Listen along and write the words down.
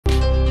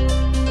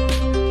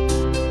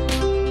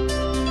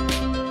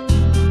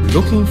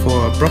Looking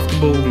for a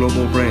profitable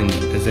global brand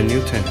as a new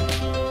tenant.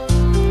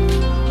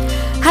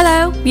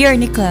 Hello, we are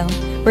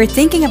Uniqlo. We're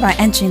thinking about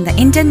entering the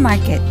Indian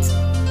market.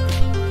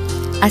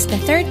 As the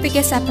third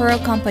biggest apparel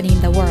company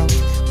in the world,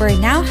 we're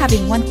now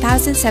having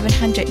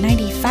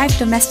 1,795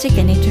 domestic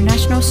and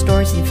international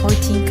stores in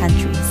 14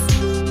 countries.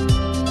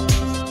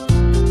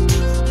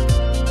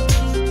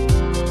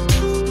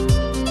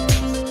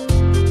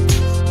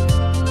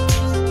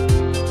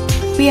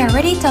 We are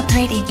ready to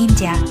operate in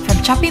India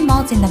from shopping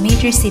malls in the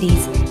major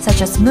cities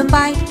such as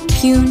Mumbai,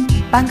 Pune,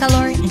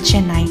 Bangalore, and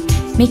Chennai,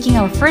 making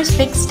our first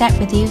big step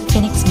with you,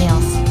 Phoenix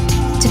Mills.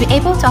 To be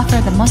able to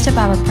offer the most of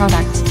our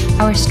products,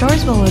 our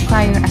stores will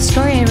require a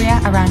store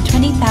area around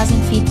 20,000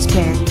 feet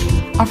square,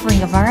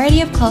 offering a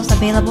variety of clothes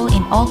available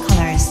in all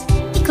colors.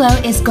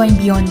 Uniqlo is going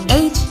beyond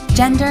age,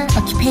 gender,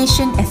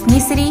 occupation,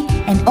 ethnicity,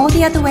 and all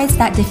the other ways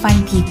that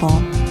define people.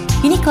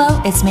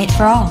 Uniqlo is made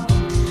for all.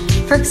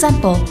 For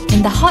example,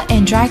 in the hot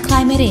and dry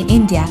climate in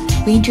India,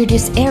 we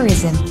introduced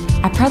Airism,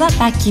 a product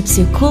that keeps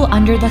you cool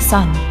under the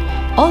sun.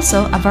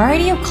 Also, a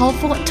variety of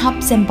colorful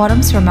tops and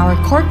bottoms from our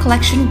core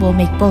collection will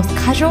make both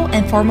casual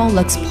and formal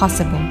looks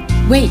possible.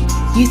 Wait,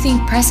 you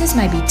think prices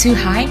might be too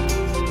high?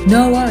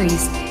 No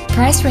worries,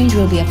 price range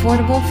will be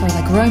affordable for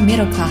the growing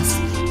middle class,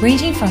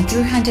 ranging from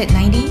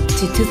 390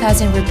 to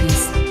 2,000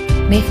 rupees.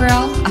 Made for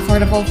all,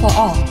 affordable for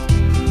all.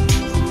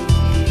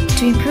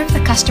 To improve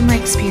the customer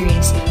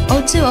experience,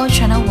 O2O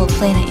channel will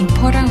play an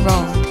important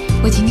role.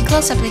 With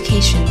Uniqlo's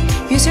application,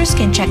 users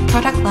can check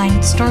product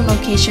line, store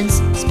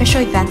locations,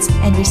 special events,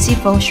 and receive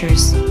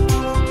vouchers.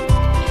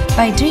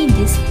 By doing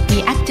this,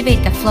 we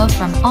activate the flow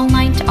from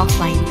online to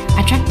offline,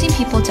 attracting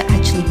people to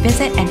actually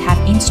visit and have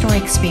in-store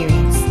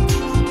experience.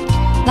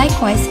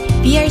 Likewise,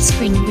 VR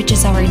Screen, which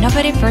is our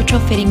innovative virtual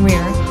fitting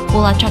mirror,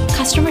 will attract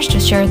customers to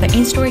share the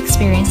in-store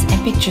experience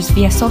and pictures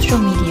via social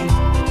media.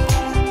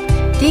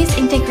 These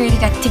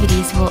integrated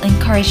activities will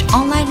encourage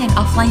online and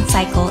offline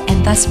cycle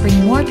and thus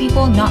bring more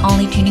people not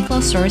only to Uniqlo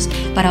stores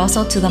but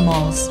also to the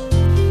malls.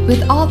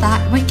 With all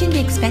that, what can be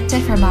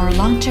expected from our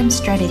long-term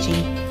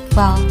strategy?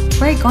 Well,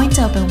 we're going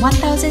to open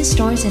 1,000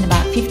 stores in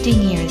about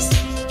 15 years,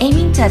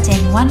 aiming to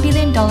attain $1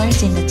 billion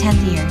in the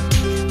 10th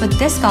year. With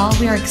this goal,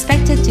 we are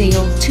expected to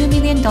yield $2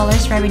 million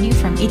revenue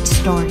from each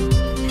store.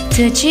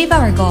 To achieve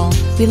our goal,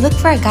 we look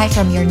for a guide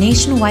from your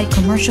nationwide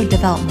commercial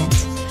development.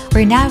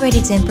 We're now ready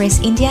to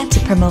embrace India to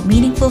promote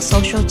meaningful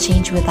social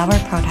change with our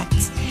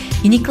products.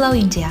 Uniqlo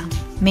India,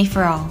 made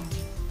for all.